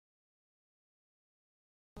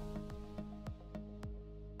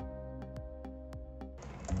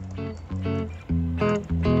Oh,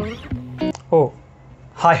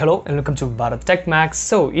 hi, hello, and welcome to Bharat TechMax.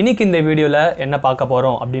 So, இன்னைக்கு இந்த வீடியோல என்ன பார்க்க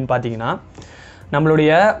போறோம் அப்படினு பாத்தீங்கன்னா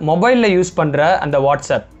நம்மளுடைய மொபைல்ல யூஸ் பண்ற அந்த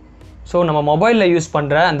வாட்ஸ்அப் So, நம்ம மொபைல்ல யூஸ்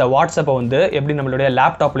பண்ற அந்த வாட்ஸ்அப்பை வந்து எப்படி நம்மளுடைய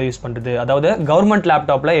லேப்டாப்ல யூஸ் பண்றது அதாவது கவர்மெண்ட்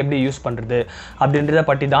லேப்டாப்ல எப்படி யூஸ் பண்றது அப்படின்றத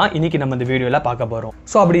பத்தி தான் இன்னைக்கு நம்ம இந்த வீடியோல பார்க்க போறோம்.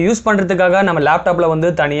 சோ அப்படி யூஸ் பண்றதுக்காக நம்ம லேப்டாப்ல வந்து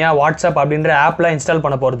தனியா வாட்ஸ்அப் அப்படிங்கற ஆப்ல இன்ஸ்டால்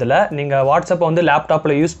பண்ண போறது இல்ல. நீங்க வாட்ஸ்அப்பை வந்து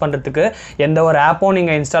லேப்டாப்ல யூஸ் பண்றதுக்கு எந்த ஒரு ஆப்போ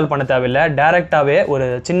நீங்க இன்ஸ்டால் பண்ண தேவையில்லை. டைரக்டாவே ஒரு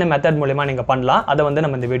சின்ன மெத்தட் மூலமா நீங்க பண்ணலாம். அதை வந்து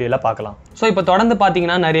நம்ம இந்த வீடியோல பார்க்கலாம். சோ இப்போ தொடர்ந்து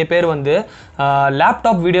பாத்தீங்கன்னா நிறைய பேர் வந்து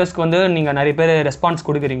லேப்டாப் வீடியோஸ்க்கு வந்து நீங்க நிறைய பேர் ரெஸ்பான்ஸ்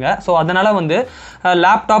கொடுக்குறீங்க. சோ அதனால வந்து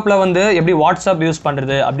லேப்டாப்ல வந்து எப்படி வாட்ஸ்அப் யூஸ்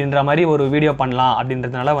பண்றது அப்படின்ற மாதிரி ஒரு வீடியோ பண்ணலாம்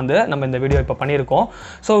அப்படின்றதுனால வந்து நம்ம இந்த வீடியோ இப்போ பண்ணியிருக்கோம்.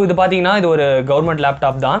 ஸோ இது பார்த்தீங்கன்னா இது ஒரு கவர்மெண்ட்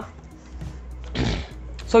லேப்டாப் தான்.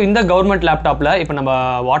 ஸோ இந்த கவர்மெண்ட் லேப்டாப்பில் இப்போ நம்ம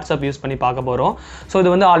வாட்ஸ்அப் யூஸ் பண்ணி பார்க்க போகிறோம். ஸோ இது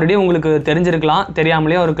வந்து ஆல்ரெடி உங்களுக்கு தெரிஞ்சிருக்கலாம்,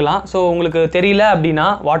 தெரியாமலேயும் இருக்கலாம். ஸோ உங்களுக்கு தெரியல அப்படின்னா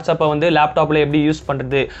வாட்ஸ்அப்பை வந்து லேப்டாப்பில் எப்படி யூஸ்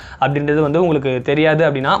பண்ணுறது அப்படின்றது வந்து உங்களுக்கு தெரியாது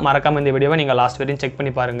அப்படின்னா மறக்காமல் இந்த வீடியோவை நீங்கள் லாஸ்ட் வரையும் செக்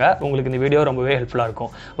பண்ணி பாருங்கள். உங்களுக்கு இந்த வீடியோ ரொம்பவே ஹெல்ப்ஃபுல்லாக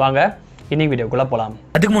இருக்கும். வாங்க இன்னைக்கு வீடியோக்குள்ள போலாம்.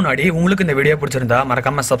 அதுக்கு முன்னாடி உங்களுக்கு இந்த வீடியோ பிடிச்சிருந்தா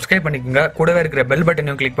மறக்காம சப்ஸ்கிரைப் பண்ணிக்கோங்க. கூடவே இருக்கிற பெல்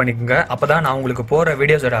பட்டனையும் கிளிக் பண்ணிக்கோங்க. அப்பதான் நான் உங்களுக்கு போற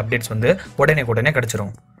வீடியோஸோட அப்டேட்ஸ் வந்து உடனே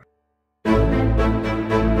கிடைச்சிரும்.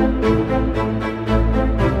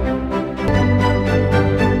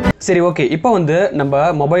 சரி, ஓகே. இப்போ வந்து நம்ம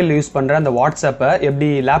மொபைலில் யூஸ் பண்ணுற அந்த வாட்ஸ்அப்பை எப்படி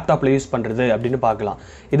லேப்டாப்பில் யூஸ் பண்ணுறது அப்படின்னு பார்க்கலாம்.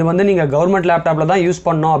 இது வந்து நீங்கள் கவர்மெண்ட் லேப்டாப்பில் தான் யூஸ்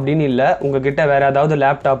பண்ணோம் அப்படின்னு இல்லை. உங்ககிட்ட வேறு ஏதாவது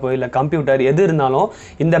லேப்டாப்பு இல்லை கம்ப்யூட்டர் எது இருந்தாலும்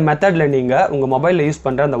இந்த மெத்தடில் நீங்கள் உங்கள் மொபைலில் யூஸ்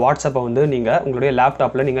பண்ணுற அந்த வாட்ஸ்அப்பை வந்து நீங்கள் உங்களுடைய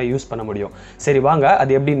லேப்டாப்பில் நீங்கள் யூஸ் பண்ண முடியும். சரி வாங்க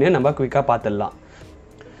அது எப்படின்னு நம்ம குயிக்காக பார்த்துடலாம்.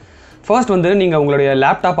 ஃபர்ஸ்ட் வந்து நீங்கள் உங்களுடைய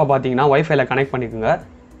லேப்டாப்பை பார்த்தீங்கன்னா வைஃபைல கனெக்ட் பண்ணிக்கோங்க.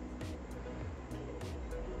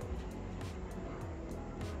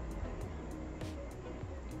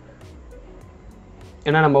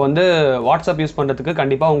 ஏன்னா நம்ம வந்து வாட்ஸ்அப் யூஸ் பண்ணுறதுக்கு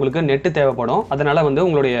கண்டிப்பாக உங்களுக்கு நெட்டு தேவைப்படும். அதனால் வந்து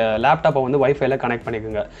உங்களுடைய லேப்டாப்பை வந்து வைஃபைல கனெக்ட்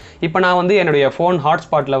பண்ணிக்கோங்க. இப்போ நான் வந்து என்னுடைய ஃபோன்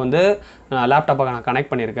ஹாட்ஸ்பாட்டில் வந்து லேப்டாப்பை நான்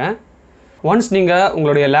கனெக்ட் பண்ணியிருக்கேன். ஒன்ஸ் நீங்கள்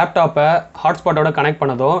உங்களுடைய லேப்டாப்பை ஹாட்ஸ்பாட்டோட கனெக்ட்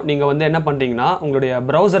பண்ணதும் நீங்கள் வந்து என்ன பண்ணுறீங்கன்னா உங்களுடைய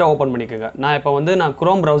ப்ரௌசரை ஓப்பன் பண்ணிக்கோங்க. நான்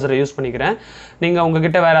குரோம் ப்ரௌசரை யூஸ் பண்ணிக்கிறேன். நீங்கள்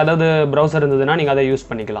உங்ககிட்ட வேறு ஏதாவது ப்ரௌசர் இருந்ததுன்னா நீங்கள் அதை யூஸ்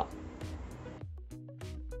பண்ணிக்கலாம்.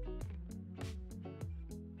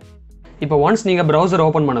 இப்போ ஒன்ஸ் நீங்கள் ப்ரௌசர்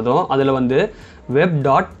ஓப்பன் பண்ணதும் அதில் வந்து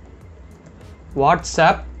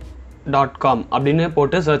web.whatsapp.com அப்படின்னு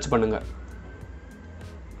போட்டு சர்ச் பண்ணுங்கள்.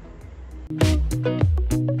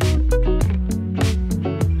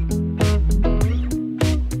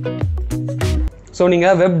 ஸோ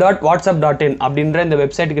நீங்கள் web.whatsapp.in அப்படின்ற இந்த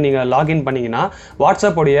வெப்சைட்டுக்கு நீங்கள் லாகின் பண்ணிங்கன்னா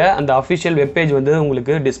வாட்ஸ்அப்போடைய அந்த அஃபிஷியல் வெப்பேஜ் வந்து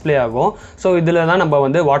உங்களுக்கு டிஸ்பிளே ஆகும். ஸோ இதில் தான் நம்ம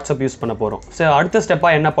வந்து வாட்ஸ்அப் யூஸ் பண்ண போகிறோம். ஸோ அடுத்த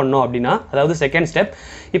ஸ்டெப்பாக என்ன பண்ணோம் அப்படின்னா அதாவது செகண்ட் ஸ்டெப்.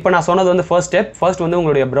 இப்போ நான் சொன்னது வந்து ஃபர்ஸ்ட் ஸ்டெப். ஃபர்ஸ்ட் வந்து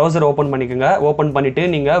உங்களுடைய ப்ரௌசர் ஓப்பன் பண்ணிக்கோங்க. ஓப்பன் பண்ணிவிட்டு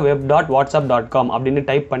நீங்கள் web.whatsapp.com அப்படின்னு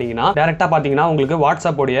டைப் பண்ணிங்கன்னா டேரெக்டாக பார்த்தீங்கன்னா உங்களுக்கு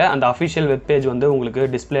வாட்ஸ்அப்போடைய அந்த அஃபிஷியல் வெப்பேஜ் வந்து உங்களுக்கு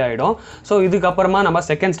டிஸ்பிளே ஆகிடும். ஸோ இதுக்கப்புறமா நம்ம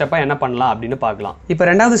செகண்ட் ஸ்டெப்பாக என்ன பண்ணலாம் அப்படின்னு பார்க்கலாம். இப்போ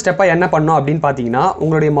ரெண்டாவது ஸ்டெப்பாக என்ன பண்ணோம் அப்படின்னு பார்த்தீங்கன்னா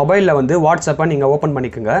உங்களுடைய மொபைலில் வந்து வாட்ஸ்அப்பை நீங்கள் ஓப்பன்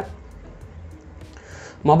பண்ணிக்கோங்க.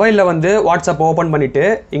 மொபைலில் வந்து வாட்ஸ்அப் ஓப்பன் பண்ணிவிட்டு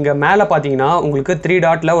இங்கே மேலே பார்த்தீங்கன்னா உங்களுக்கு 3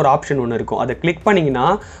 டாட்டில் ஒரு ஆப்ஷன் ஒன்று இருக்கும். அதை கிளிக் பண்ணிங்கன்னா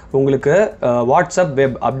உங்களுக்கு வாட்ஸ்அப்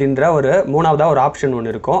வெப் அப்படின்ற ஒரு மூணாவதாக ஒரு ஆப்ஷன்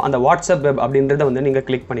ஒன்று இருக்கும். அந்த வாட்ஸ்அப் வெப் அப்படின்றத வந்து நீங்கள்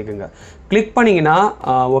கிளிக் பண்ணிக்கோங்க. கிளிக் பண்ணிங்கன்னா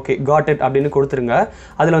ஓகே காட் இட் அப்படின்னு கொடுத்துருங்க.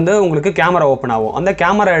 அதில் வந்து உங்களுக்கு கேமரா ஓப்பன் ஆகும். அந்த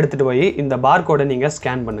கேமரா எடுத்துகிட்டு போய் இந்த பார் கோடை நீங்கள்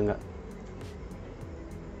ஸ்கேன் பண்ணுங்கள்.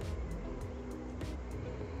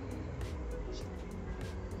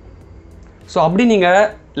 ஸோ அப்படி நீங்கள்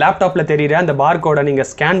லேப்டாப்பில் தெரிகிற அந்த பார் கோடை நீங்கள்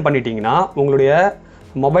ஸ்கேன் பண்ணிட்டீங்கன்னா உங்களுடைய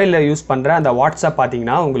மொபைலில் யூஸ் பண்ணுற அந்த வாட்ஸ்அப்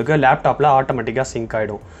பார்த்தீங்கன்னா உங்களுக்கு லேப்டாப்பில் ஆட்டோமேட்டிக்காக சிங்க்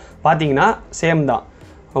ஆகிடும். பார்த்தீங்கன்னா சேம் தான்.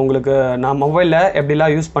 உங்களுக்கு நான் மொபைலில்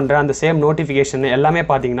எப்படிலாம் யூஸ் பண்ணுற அந்த சேம் நோட்டிஃபிகேஷன் எல்லாமே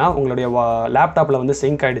பார்த்தீங்கன்னா உங்களுடைய லேப்டாப்பில் வந்து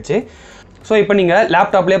சிங்க் ஆகிடுச்சு. ஸோ இப்போ நீங்கள்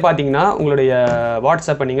லேப்டாப்லேயே பார்த்தீங்கன்னா உங்களுடைய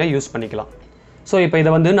வாட்ஸ்அப்பை நீங்கள் யூஸ் பண்ணிக்கலாம். ஸோ இப்போ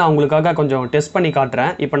இதை வந்து நான் உங்களுக்காக கொஞ்சம் டெஸ்ட் பண்ணி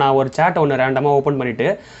காட்டுறேன். இப்போ நான் ஒரு சேட்டை ஒன்று ரேண்டமாக ஓப்பன் பண்ணிவிட்டு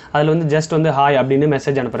அதில் வந்து ஜஸ்ட் வந்து ஹாய் அப்படின்னு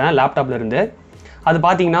மெசேஜ் அனுப்புகிறேன் லேப்டாப்பில் இருந்து. அது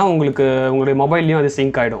பார்த்தீங்கன்னா உங்களுடைய மொபைல்லையும் அது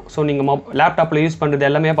சிங்க் ஆகிடும். ஸோ நீங்கள் லேப்டாப்பில் யூஸ் பண்ணுறது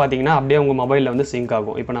எல்லாமே பார்த்தீங்கன்னா அப்படியே உங்கள் மொபைலில் வந்து சிங்க்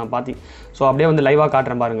ஆகும். இப்போ நான் ஸோ அப்படியே வந்து லைவாக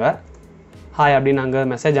காட்டுறேன் பாருங்கள். ஹாய் அப்படின்னு நாங்கள்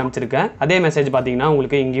மெசேஜ் அனுப்பிச்சிருக்கேன். அதே மெசேஜ் பார்த்தீங்கன்னா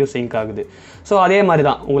உங்களுக்கு இங்கேயும் சிங்க் ஆகுது. ஸோ அதே மாதிரி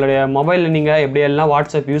தான் உங்களுடைய மொபைலில் நீங்கள் எப்படியெல்லாம்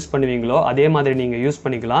வாட்ஸ்அப் யூஸ் பண்ணுவீங்களோ அதே மாதிரி நீங்கள் யூஸ்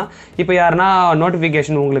பண்ணிக்கலாம். இப்போ யாருன்னா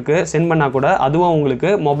நோட்டிஃபிகேஷன் உங்களுக்கு சென்ட் பண்ணால் கூட அதுவும்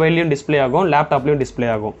உங்களுக்கு மொபைல்லையும் டிஸ்பிளே ஆகும், லேப்டாப்லையும் டிஸ்பிளே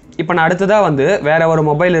ஆகும். இப்போ நான் அடுத்ததாக வந்து வேறு ஒரு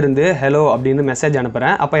மொபைல் இருந்து ஹலோ அப்படின்னு மெசேஜ்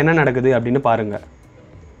அனுப்புகிறேன். அப்போ என்ன நடக்குது அப்படின்னு பாருங்கள்.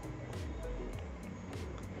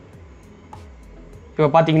 இப்போ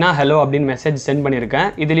பார்த்தீங்கன்னா ஹலோ அப்படின்னு மெசேஜ் சென்ட் பண்ணியிருக்கேன்.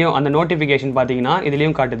 இதுலேயும் அந்த நோட்டிஃபிகேஷன் பார்த்தீங்கன்னா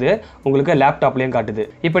இதுலேயும் காட்டுது, உங்களுக்கு லேப்டாப்லேயும் காட்டுது.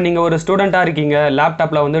 இப்போ நீங்கள் ஒரு ஸ்டூடெண்ட்டாக இருக்கீங்க,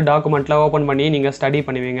 லேப்டாப்பில் வந்து டாக்குமெண்ட்லாம் ஓப்பன் பண்ணி நீங்கள் ஸ்டடி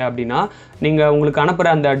பண்ணுவீங்க அப்படின்னா நீங்கள் உங்களுக்கு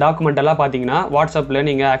அனுப்புகிற அந்த டாக்குமெண்ட் எல்லாம் பார்த்தீங்கன்னா வாட்ஸ்அப்பில்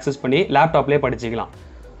நீங்கள் ஆக்சஸ் பண்ணி லேப்டாப்லேயே படிச்சிக்கலாம்.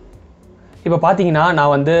 இப்போ பார்த்தீங்கன்னா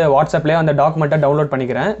நான் வந்து வாட்ஸ்அப்லேயே அந்த டாக்குமெண்ட்டை டவுன்லோட்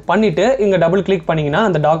பண்ணிக்கிறேன். பண்ணிவிட்டு இங்கே டபுள் கிளிக் பண்ணிங்கன்னா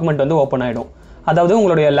அந்த டாக்குமெண்ட் வந்து ஓப்பன் ஆகிடும். அதாவது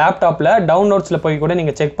உங்களுடைய லேப்டாப்பில் டவுன்லோட்ஸில் போய் கூட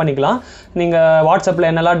நீங்கள் செக் பண்ணிக்கலாம். நீங்கள் வாட்ஸ்அப்பில்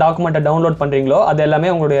என்னெல்லாம் டாக்குமெண்ட்டை டவுன்லோட் பண்ணுறீங்களோ அது எல்லாமே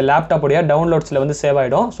உங்களுடைய லேப்டாப்புடைய டவுன்லோட்ஸில் வந்து சேவ்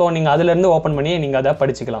ஆகிடும். ஸோ நீங்கள் அதிலேருந்து ஓப்பன் பண்ணி நீங்கள் அதை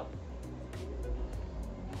படிச்சுக்கலாம்.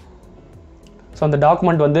 ஸோ அந்த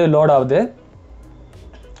டாக்குமெண்ட் வந்து லோட் ஆகுது.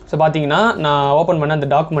 ஸோ பார்த்தீங்கன்னா நான் ஓப்பன் பண்ண அந்த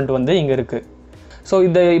டாக்குமெண்ட் வந்து இங்கே இருக்குது. ஸோ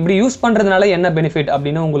இதை இப்படி யூஸ் பண்ணுறதுனால என்ன பெனிஃபிட்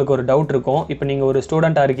அப்படின்னு உங்களுக்கு ஒரு டவுட் இருக்கும். இப்போ நீங்கள் ஒரு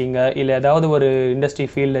ஸ்டூடெண்ட்டாக இருக்கீங்க, இல்லை ஏதாவது ஒரு இண்டஸ்ட்ரி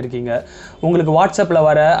ஃபீல்டில் இருக்கீங்க, உங்களுக்கு வாட்ஸ்அப்பில்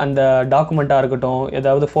வர அந்த டாக்குமெண்ட்டாக இருக்கட்டும்,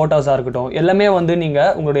 ஏதாவது ஃபோட்டோஸாக இருக்கட்டும், எல்லாமே வந்து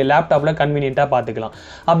நீங்கள் உங்களுடைய லேப்டாப்பில் கன்வீனியண்ட்டாக பார்த்துக்கலாம்.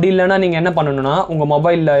 அப்படி இல்லைனா நீங்கள் என்ன பண்ணணும்னா உங்கள்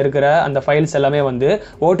மொபைலில் இருக்கிற அந்த ஃபைல்ஸ் எல்லாமே வந்து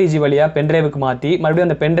ஓடிஜி வழியாக பென்ட்ரைவுக்கு மாற்றி மறுபடியும்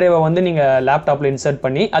அந்த பென்ட்ரைவை வந்து நீங்கள் லேப்டாப்பில் இன்சர்ட்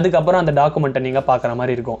பண்ணி அதுக்கப்புறம் அந்த டாக்குமெண்ட்டை நீங்கள் பார்க்குற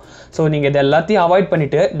மாதிரி இருக்கும். ஸோ நீங்கள் இது எல்லாத்தையும் அவாய்ட்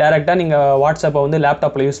பண்ணிவிட்டு டேரெக்டாக நீங்கள் வாட்ஸ்அப்பை வந்து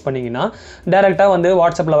லேப்டாப்பில் யூஸ் பண்ணிங்கன்னா டேரெக்டாக வந்து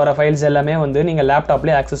வாட்ஸ்அப்பில் வர ஃபைல்ஸ் எல்லாமே வந்து நீங்கள்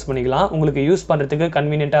லேப்டாப்லேயே ஆக்சஸ் பண்ணிக்கலாம். உங்களுக்கு யூஸ் பண்ணுறதுக்கு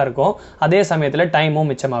கன்வீனியண்ட்டாக இருக்கும். அதே சமயத்தில் டைமும்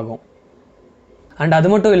மிச்சமாகும். அண்ட் அது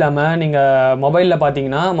மட்டும் இல்லாமல் நீங்கள் மொபைலில்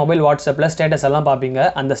பார்த்தீங்கன்னா மொபைல் வாட்ஸ்அப்பில் ஸ்டேட்டஸ் எல்லாம் பார்ப்பீங்க.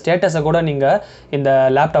 அந்த ஸ்டேட்டஸை கூட நீங்கள் இந்த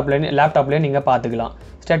லேப்டாப்லேயே நீங்கள் பார்த்துக்கலாம்.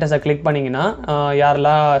 ஸ்டேட்டஸை கிளிக் பண்ணிங்கன்னா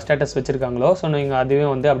யாரெல்லாம் ஸ்டேட்டஸ் வச்சுருக்காங்களோ ஸோ நீங்கள் அதுவே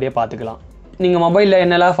வந்து அப்படியே பார்த்துக்கலாம். நீங்கள் மொபைலில்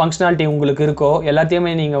என்னெல்லாம் ஃபங்க்ஷனாலிட்டி உங்களுக்கு இருக்கோ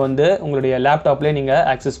எல்லாத்தையுமே நீங்கள் வந்து உங்களுடைய லேப்டாப்லேயே நீங்கள்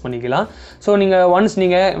ஆக்சஸ் பண்ணிக்கலாம். ஸோ நீங்கள் ஒன்ஸ்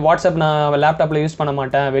நீங்கள் வாட்ஸ்அப் நான் லேப்டாப்பில் யூஸ் பண்ண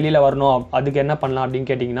மாட்டேன், வெளியில் வரணும், அதுக்கு என்ன பண்ணலாம் அப்படின்னு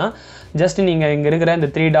கேட்டிங்கன்னா ஜஸ்ட் நீங்கள் இங்கே இருக்கிற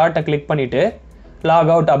இந்த 3 டாட்டை கிளிக் பண்ணிவிட்டு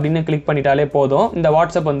லாக் அவுட் அப்படின்னு கிளிக் பண்ணிட்டாலே போதும். இந்த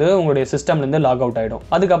வாட்ஸ்அப் வந்து உங்களுடைய சிஸ்டம்லேருந்து லாக் அவுட் ஆகிடும்.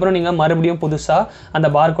 அதுக்கப்புறம் நீங்கள் மறுபடியும் புதுசாக அந்த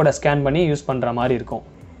பார்கோடை ஸ்கேன் பண்ணி யூஸ் பண்ணுற மாதிரி இருக்கும்.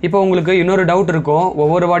 இப்போ உங்களுக்கு இன்னொரு டவுட் இருக்கும்.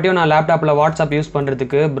 ஒவ்வொரு வாட்டியும் நான் லேப்டாப்பில் வாட்ஸ்அப் யூஸ்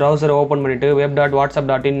பண்ணுறதுக்கு ப்ரௌசரை ஓப்பன் பண்ணிவிட்டு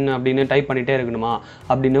web.whatsapp.in அப்படின்னு டைப் பண்ணிகிட்டே இருக்கணுமா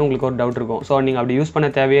அப்படின்னு உங்களுக்கு ஒரு டவுட் இருக்கும். ஸோ நீங்கள் அப்படி யூஸ் பண்ண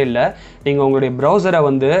தேவையே இல்லை. நீங்கள் உங்களுடைய ப்ரௌசரை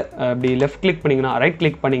வந்து அப்படி லெஃப்ட் கிளிக் பண்ணிங்கன்னா ரைட்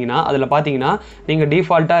கிளிக் பண்ணிங்கன்னா அதில் பார்த்தீங்கன்னா நீங்கள்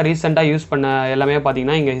டிஃபால்ட்டாக ரீசெண்டாக யூஸ் பண்ண எல்லாமே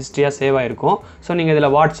பார்த்தீங்கன்னா இங்கே ஹிஸ்ட்ரியாக சேவ் ஆகிருக்கும். ஸோ நீங்கள்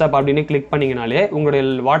இதில் வாட்ஸ்அப் அப்படின்னு கிளிக் பண்ணிங்கனாலே உங்களுடைய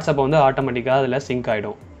வாட்ஸ்அப்பை வந்து ஆட்டோமேட்டிக்காக அதில் சிங்க்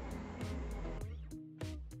ஆகிடும்.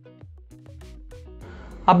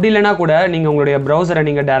 அப்படி இல்லைனா கூட நீங்கள் உங்களுடைய ப்ரௌசரை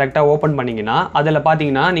நீங்கள் டேரெக்டாக ஓப்பன் பண்ணிங்கன்னா அதில்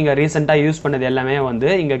பார்த்தீங்கன்னா நீங்கள் ரீசெண்டாக யூஸ் பண்ணது எல்லாமே வந்து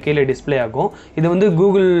இங்கே கீழே டிஸ்பிளே ஆகும். இது வந்து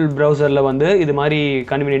கூகுள் ப்ரௌசரில் வந்து இது மாதிரி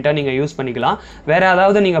கன்வீனியண்ட்டாக நீங்கள் யூஸ் பண்ணிக்கலாம். வேறு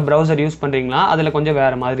ஏதாவது நீங்கள் ப்ரௌசர் யூஸ் பண்ணுறீங்களா அதில் கொஞ்சம்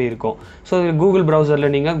வேறு மாதிரி இருக்கும். ஸோ கூகுள்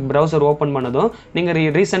ப்ரௌசரில் நீங்கள் ப்ரௌசர் ஓப்பன் பண்ணதும் நீங்கள்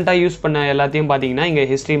ரீசெண்டாக யூஸ் பண்ண எல்லாத்தையும் பார்த்தீங்கன்னா இங்கே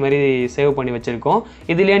ஹிஸ்ட்ரி மாதிரி சேவ் பண்ணி வச்சுருக்கோம்.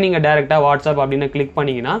 இதுலேயே நீங்கள் டேரெக்டாக வாட்ஸ்அப் அப்படின்னு கிளிக்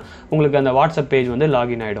பண்ணிங்கன்னா உங்களுக்கு அந்த வாட்ஸ்அப் பேஜ் வந்து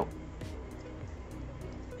லாகின் ஆகிடும்.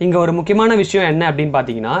 இங்கே ஒரு முக்கியமான விஷயம் என்ன அப்படின்னு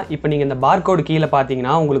பார்த்தீங்கன்னா இப்போ நீங்கள் இந்த பார்கோடு கீழே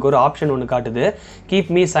பார்த்தீங்கன்னா உங்களுக்கு ஒரு ஆப்ஷன் ஒன்று காட்டுது. கீப்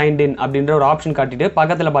மீ சைன்ட் இன் அப்படின்ற ஒரு ஆப்ஷன் காட்டிட்டு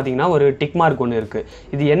பக்கத்தில் பார்த்தீங்கன்னா ஒரு டிக் மார்க் ஒன்று இருக்குது.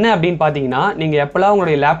 இது என்ன அப்படின்னு பார்த்தீங்கன்னா நீங்கள் எப்போல்லாம்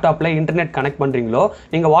உங்களுடைய லேப்டாப்பில் இன்டர்நெட் கனெக்ட் பண்ணுறீங்களோ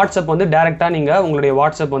நீங்கள் வாட்ஸ்அப் வந்து டேரெக்டாக நீங்கள் உங்களுடைய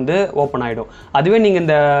வாட்ஸ்அப் வந்து ஓப்பன் ஆகிடும். அதுவே நீங்கள்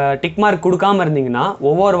இந்த டிக் மார்க் கொடுக்காமல் இருந்தீங்கன்னா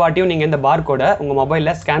ஒவ்வொரு வாட்டியும் நீங்கள் இந்த பார்கோடை உங்கள்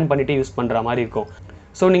மொபைலில் ஸ்கேன் பண்ணிவிட்டு யூஸ் பண்ணுற மாதிரி இருக்கும்.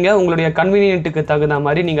 ஸோ நீங்கள் உங்களுடைய கன்வீனியன்ட்டுக்கு தகுந்த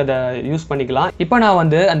மாதிரி நீங்கள் அதை யூஸ் பண்ணிக்கலாம். இப்போ நான்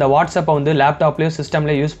வந்து அந்த வாட்ஸ்அப்பை வந்து லேப்டாப்லேயும்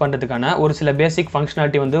சிஸ்டம்லேயும் யூஸ் பண்ணுறதுக்கான ஒரு சில பேசிக்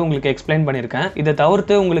ஃபங்க்ஷனாலிட்டி வந்து உங்களுக்கு எக்ஸ்பிளைன் பண்ணியிருக்கேன். இதை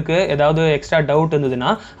தவிர்த்து உங்களுக்கு ஏதாவது எக்ஸ்ட்ரா டவுட்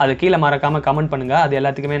இருந்ததுன்னா அதை கீழே மறக்காமல் கமெண்ட் பண்ணுங்கள். அது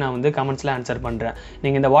எல்லாத்துக்குமே நான் வந்து கமெண்ட்ஸில் ஆன்சர் பண்ணுறேன்.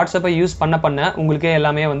 நீங்கள் இந்த வாட்ஸ்அப்பை யூஸ் பண்ண உங்களுக்கே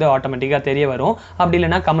எல்லாமே வந்து ஆட்டோமேட்டிக்காக தெரிய வரும். அப்படி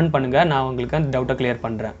இல்லைனா கமெண்ட் பண்ணுங்கள், நான் உங்களுக்கு அந்த டவுட்டை கிளியர்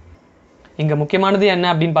பண்ணுறேன். இங்கே முக்கியமானது என்ன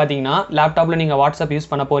அப்படின்னு பார்த்தீங்கன்னா லேப்டாப்பில் நீங்கள் வாட்ஸ்அப் யூஸ்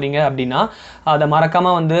பண்ண போகிறீங்க அப்படின்னா அதை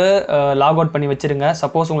மறக்காமல் வந்து லாக் அவுட் பண்ணி வச்சுருங்க.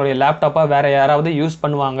 சப்போஸ் உங்களுடைய லேப்டாப்பை வேறு யாராவது யூஸ்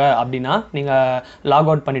பண்ணுவாங்க அப்படின்னா நீங்கள் லாக்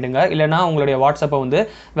அவுட் பண்ணிவிடுங்க. இல்லைனா உங்களுடைய வாட்ஸ்அப்பை வந்து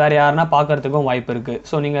வேறு யாருன்னா பார்க்குறதுக்கும் வாய்ப்பு இருக்குது.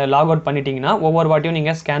 ஸோ நீங்கள் லாக் அவுட் பண்ணிட்டீங்கன்னா ஒவ்வொரு வாட்டியும்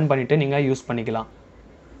நீங்கள் ஸ்கேன் பண்ணிவிட்டு நீங்கள் யூஸ் பண்ணிக்கலாம்.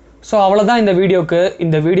 ஸோ அவ்வளோதான் இந்த வீடியோக்கு.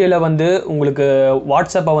 இந்த வீடியோவில் வந்து உங்களுக்கு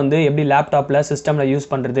வாட்ஸ்அப்பை வந்து எப்படி லேப்டாப்பில் சிஸ்டமில் யூஸ்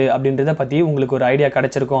பண்ணுறது அப்படின்றத பற்றி உங்களுக்கு ஒரு ஐடியா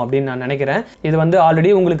கிடச்சிருக்கும் அப்படின்னு நான் நினைக்கிறேன். இது வந்து ஆல்ரெடி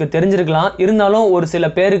உங்களுக்கு தெரிஞ்சிருக்கலாம், இருந்தாலும் ஒரு சில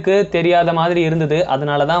பேருக்கு தெரியாத மாதிரி இருந்தது.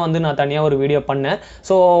 அதனால தான் வந்து நான் தனியாக ஒரு வீடியோ பண்ணேன்.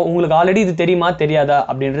 ஸோ உங்களுக்கு ஆல்ரெடி இது தெரியுமா தெரியாதா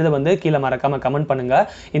அப்படின்றத வந்து கீழே மறக்காமல் கமெண்ட் பண்ணுங்கள்.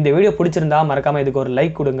 இந்த வீடியோ பிடிச்சிருந்தா மறக்காமல் இதுக்கு ஒரு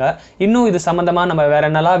லைக் கொடுங்க. இன்னும் இது சம்மந்தமாக நம்ம வேறு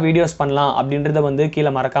என்னெல்லாம் வீடியோஸ் பண்ணலாம் அப்படின்றத வந்து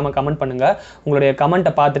கீழே மறக்காமல் கமெண்ட் பண்ணுங்கள். உங்களுடைய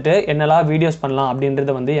கமெண்ட்டை பார்த்துட்டு என்னெல்லாம் வீடியோஸ் பண்ணலாம்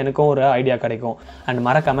அப்படின்றத வந்து எனக்கும் ஒரு ஐடியா கிடைக்கும். அண்ட்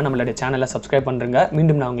மறக்காம நம்மளுடைய சேனலை சப்ஸ்கிரைப் பண்ணுங்க.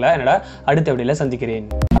 மீண்டும் நான் உங்களை என்னோட அடுத்த வீடியோல சந்திக்கிறேன்.